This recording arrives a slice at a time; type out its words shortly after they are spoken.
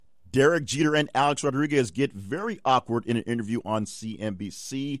Derek Jeter and Alex Rodriguez get very awkward in an interview on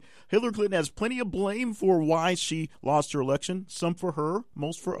CNBC. Hillary Clinton has plenty of blame for why she lost her election, some for her,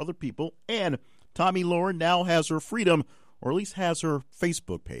 most for other people. And Tomi Lahren now has her freedom, or at least has her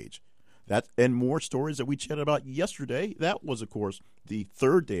Facebook page. That and more stories that we chatted about yesterday. That was, of course, the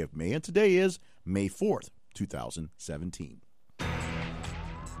 3rd day of May, and today is May 4th, 2017.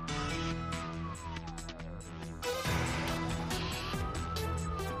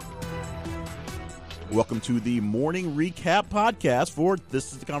 Welcome to the morning recap podcast for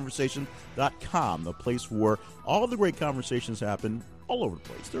thisistheconversation.com, the place where all the great conversations happen all over the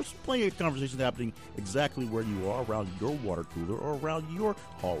place. There's plenty of conversations happening exactly where you are, around your water cooler or around your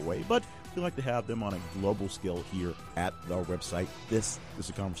hallway, but we like to have them on a global scale here at our website,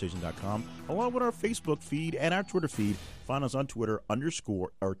 thisistheconversation.com, along with our Facebook feed and our Twitter feed. Find us on Twitter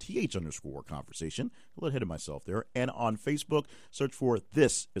 _TH_conversation. A little ahead of myself there. And on Facebook, search for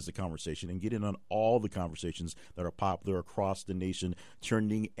This Is the Conversation and get in on all the conversations that are popular across the nation,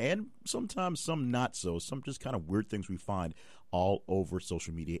 trending, and sometimes some not so, some just kind of weird things we find all over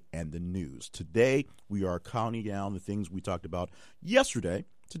social media and the news. Today, we are counting down the things we talked about yesterday.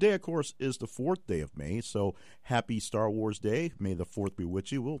 Today, of course, is the 4th day of May, so happy Star Wars Day. May the 4th be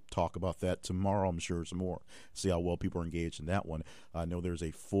with you. We'll talk about that tomorrow, I'm sure, some more. See how well people are engaged in that one. I know there's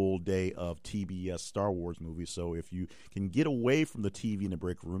a full day of TBS Star Wars movies, so if you can get away from the TV in the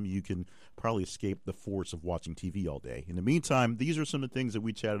break room, you can probably escape the force of watching TV all day. In the meantime, these are some of the things that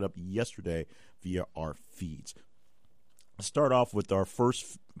we chatted up yesterday via our feeds. Let's start off with our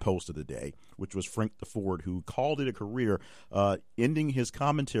first post of the day, which was Frank DeFord, who called it a career, ending his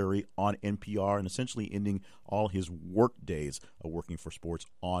commentary on NPR and essentially ending all his work days of working for sports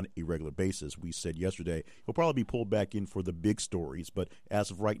on a regular basis. We said yesterday he'll probably be pulled back in for the big stories, but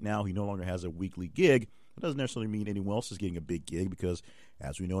as of right now, he no longer has a weekly gig. It doesn't necessarily mean anyone else is getting a big gig because,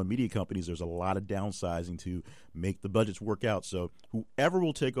 as we know in media companies, there's a lot of downsizing to make the budgets work out. So whoever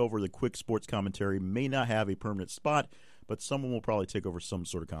will take over the quick sports commentary may not have a permanent spot, but someone will probably take over some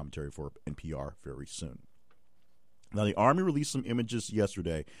sort of commentary for NPR very soon. Now, the Army released some images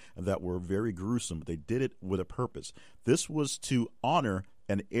yesterday that were very gruesome, but they did it with a purpose. This was to honor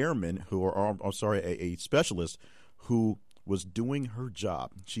an airman a specialist who was doing her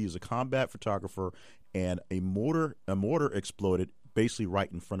job. She is a combat photographer, and a mortar exploded basically right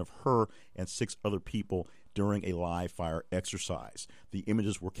in front of her and 6 other people during a live fire exercise. The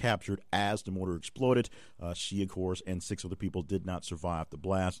images were captured as the mortar exploded. She, of course, and 6 other people did not survive the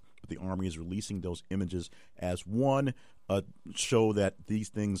blast, but the Army is releasing those images as one, show that these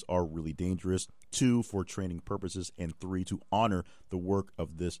things are really dangerous, 2, for training purposes, and 3, to honor the work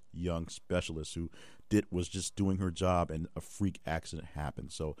of this young specialist who was just doing her job and a freak accident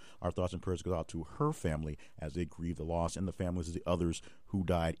happened. So our thoughts and prayers go out to her family as they grieve the loss and the families of the others who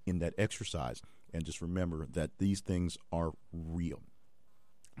died in that exercise. And just remember that these things are real.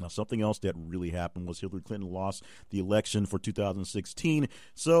 Now, something else that really happened was Hillary Clinton lost the election for 2016.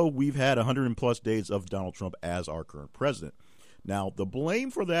 So we've had 100+ days of Donald Trump as our current president. Now, the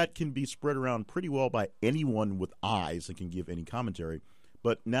blame for that can be spread around pretty well by anyone with eyes and can give any commentary.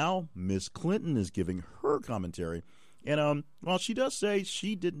 But now Ms. Clinton is giving her commentary. And while she does say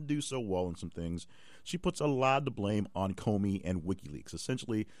she didn't do so well in some things, she puts a lot of the blame on Comey and WikiLeaks.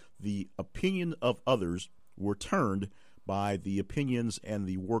 Essentially, the opinion of others were turned by the opinions and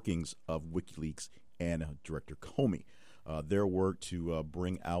the workings of WikiLeaks and Director Comey. Their work to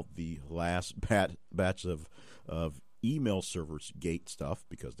bring out the last batch of email servers gate stuff,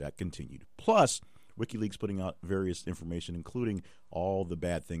 because that continued. Plus, WikiLeaks putting out various information, including all the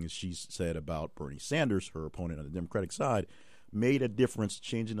bad things she said about Bernie Sanders, her opponent on the Democratic side, made a difference,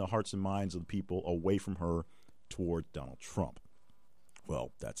 changing the hearts and minds of the people away from her toward Donald Trump.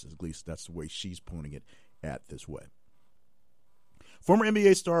 Well, at least that's the way she's pointing it at this way. Former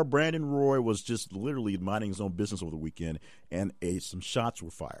NBA star Brandon Roy was just literally minding his own business over the weekend, and some shots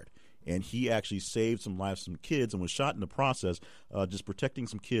were fired. And he actually saved some lives, some kids, and was shot in the process, just protecting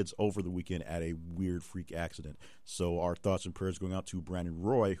some kids over the weekend at a weird freak accident. So our thoughts and prayers going out to Brandon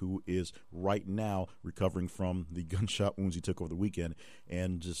Roy, who is right now recovering from the gunshot wounds he took over the weekend,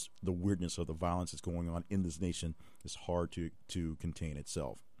 and just the weirdness of the violence that's going on in this nation is hard to contain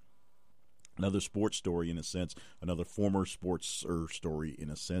itself. Another sports story in a sense, another former sports story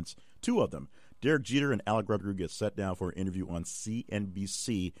in a sense, 2 of them. Derek Jeter and Alex Rodriguez sat down for an interview on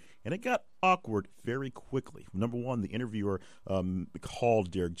CNBC, and it got awkward very quickly. Number one, the interviewer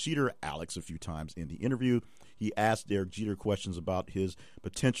called Derek Jeter Alex a few times in the interview. He asked Derek Jeter questions about his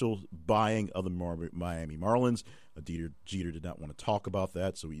potential buying of the Miami Marlins. Jeter did not want to talk about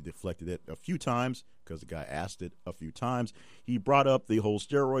that, so he deflected it a few times because the guy asked it a few times. He brought up the whole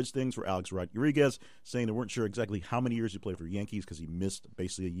steroids things for Alex Rodriguez, saying they weren't sure exactly how many years he played for the Yankees because he missed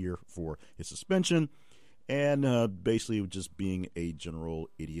basically a year for his suspension. And basically just being a general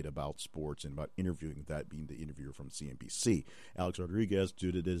idiot about sports and about interviewing, that being the interviewer from CNBC. Alex Rodriguez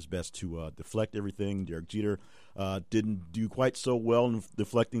did his best to deflect everything. Derek Jeter didn't do quite so well in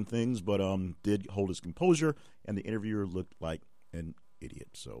deflecting things, but did hold his composure, and the interviewer looked like an idiot.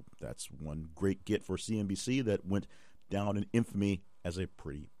 So that's one great get for CNBC that went down in infamy as a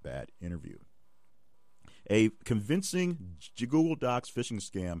pretty bad interview. A convincing Google Docs phishing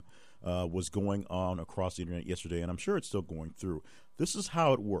scam was going on across the internet yesterday, and I'm sure it's still going through. This is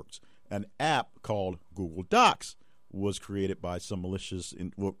how it works. An app called Google Docs was created by some malicious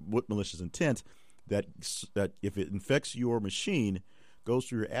intent that if it infects your machine, goes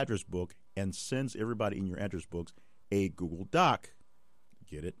through your address book and sends everybody in your address books a Google Doc,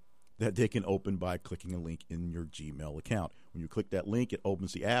 get it, that they can open by clicking a link in your Gmail account. When you click that link, it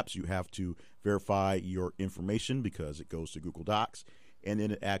opens the apps. You have to verify your information because it goes to Google Docs, and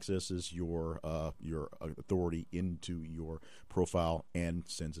then it accesses your authority into your profile and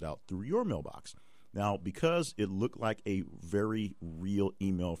sends it out through your mailbox. Now, because it looked like a very real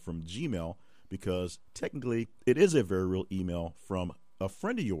email from Gmail, because technically it is a very real email from a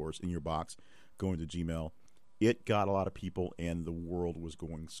friend of yours in your box going to Gmail, it got a lot of people, and the world was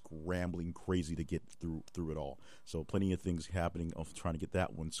going scrambling crazy to get through it all. So plenty of things happening of trying to get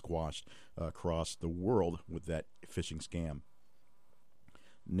that one squashed across the world with that phishing scam.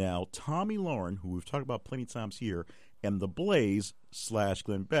 Now, Tomi Lahren, who we've talked about plenty of times here, and TheBlaze /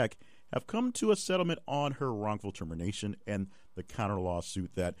 Glenn Beck have come to a settlement on her wrongful termination and the counter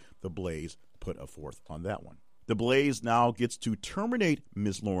lawsuit that TheBlaze put forth on that one. TheBlaze now gets to terminate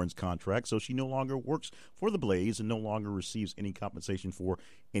Ms. Laren's contract, so she no longer works for TheBlaze and no longer receives any compensation for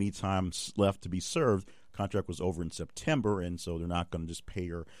any time left to be served. Contract was over in September, and so they're not going to just pay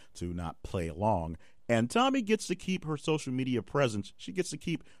her to not play along. And Tomi gets to keep her social media presence. She gets to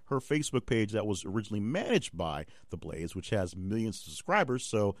keep her Facebook page that was originally managed by TheBlaze, which has millions of subscribers,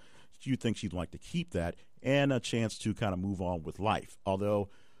 so you'd think she'd like to keep that, and a chance to kind of move on with life. Although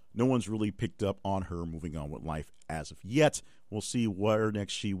no one's really picked up on her moving on with life as of yet. We'll see where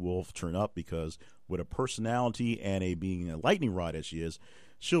next she will turn up, because with a personality and being a lightning rod as she is,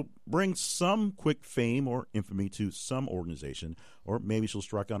 she'll bring some quick fame or infamy to some organization, or maybe she'll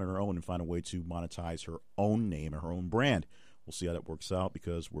strike out on her own and find a way to monetize her own name and her own brand. We'll see how that works out,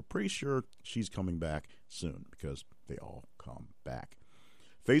 because we're pretty sure she's coming back soon, because they all come back.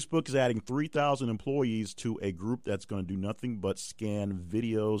 Facebook is adding 3,000 employees to a group that's going to do nothing but scan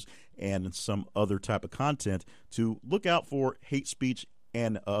videos and some other type of content to look out for hate speech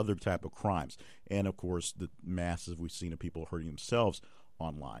and other type of crimes. And, of course, the masses we've seen of people hurting themselves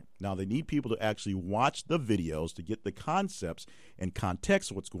online. Now, they need people to actually watch the videos to get the concepts and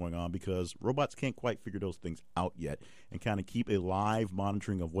context of what's going on, because robots can't quite figure those things out yet, and kind of keep a live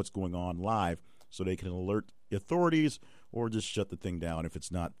monitoring of what's going on live so they can alert authorities or just shut the thing down if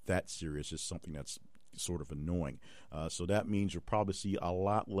it's not that serious, just something that's sort of annoying. So that means you'll probably see a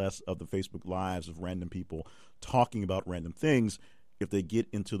lot less of the Facebook Lives of random people talking about random things if they get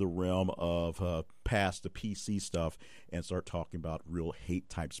into the realm of past the PC stuff and start talking about real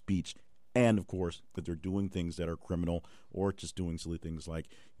hate-type speech. And, of course, that they're doing things that are criminal, or just doing silly things like,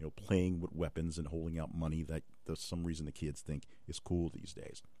 playing with weapons and holding out money that for some reason the kids think is cool these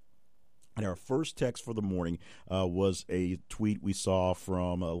days. And our first text for the morning was a tweet we saw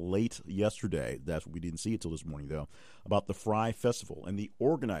from late yesterday. We didn't see it till this morning, though, about the Fry Festival and the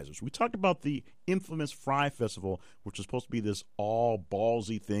organizers. We talked about the infamous Fry Festival, which was supposed to be this all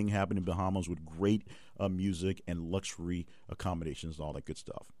ballsy thing happening in Bahamas with great music and luxury accommodations and all that good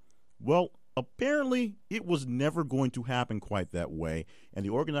stuff. Well, apparently it was never going to happen quite that way, and the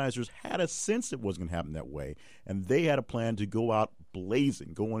organizers had a sense it wasn't going to happen that way, and they had a plan to go out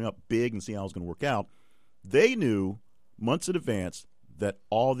blazing, going up big and see how it was going to work out. They knew months in advance that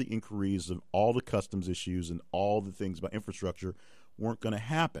all the inquiries and all the customs issues and all the things about infrastructure weren't going to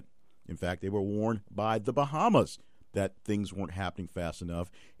happen. In fact, they were warned by the Bahamas that things weren't happening fast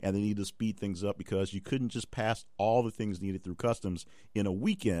enough, and they needed to speed things up, because you couldn't just pass all the things needed through customs in a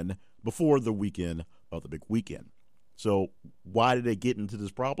weekend before the weekend of the big weekend. So why did they get into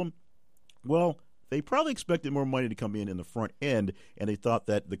this problem? Well, they probably expected more money to come in the front end, and they thought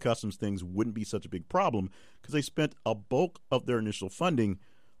that the customs things wouldn't be such a big problem, because they spent a bulk of their initial funding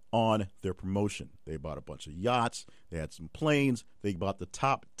on their promotion. They bought a bunch of yachts. They had some planes. They bought the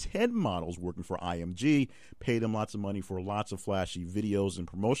top 10 models working for IMG, paid them lots of money for lots of flashy videos and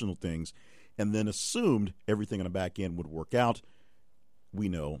promotional things, and then assumed everything on the back end would work out. We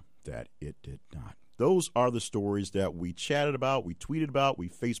know that it did not. Those are the stories that we chatted about, we tweeted about, we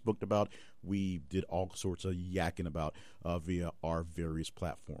Facebooked about, we did all sorts of yakking about via our various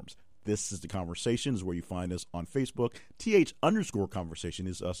platforms. This is The Conversation, is where you find us on Facebook. _conversation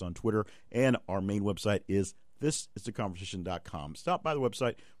is us on Twitter. And our main website is thisistheconversation.com. Stop by the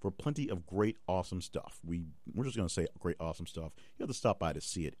website for plenty of great, awesome stuff. We're just going to say great, awesome stuff. You have to stop by to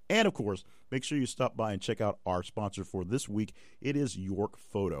see it. And, of course, make sure you stop by and check out our sponsor for this week. It is York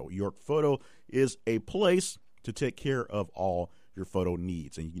Photo. York Photo is a place to take care of all your photo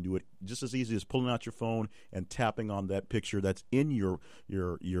needs, and you can do it just as easy as pulling out your phone and tapping on that picture that's in your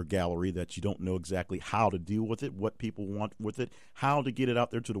gallery that you don't know exactly how to deal with it, what people want with it, how to get it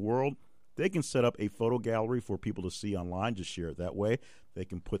out there to the world. They can set up a photo gallery for people to see online, just share it that way. They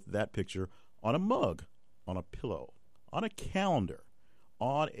can put that picture on a mug, on a pillow, on a calendar,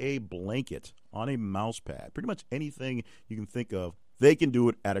 on a blanket, on a mouse pad, pretty much anything you can think of. They can do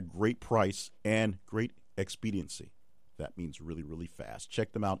it at a great price and great expediency. That means really, really fast.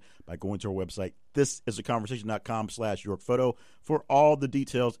 Check them out by going to our website, thisistheconversation.com/YorkPhoto, for all the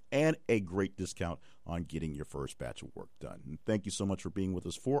details and a great discount on getting your first batch of work done. And thank you so much for being with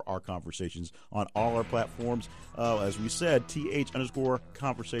us for our conversations on all our platforms. As we said,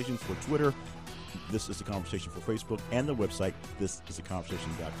 _conversation for Twitter. This is The Conversation for Facebook, and the website,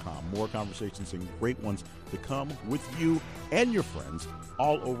 thisistheconversation.com. More conversations and great ones to come with you and your friends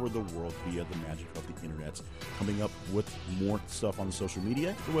all over the world via the magic of the internet. Coming up with more stuff on the social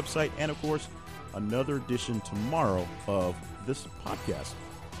media, the website, and, of course, another edition tomorrow of this podcast,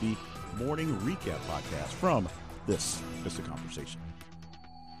 the Morning Recap Podcast from This is The Conversation.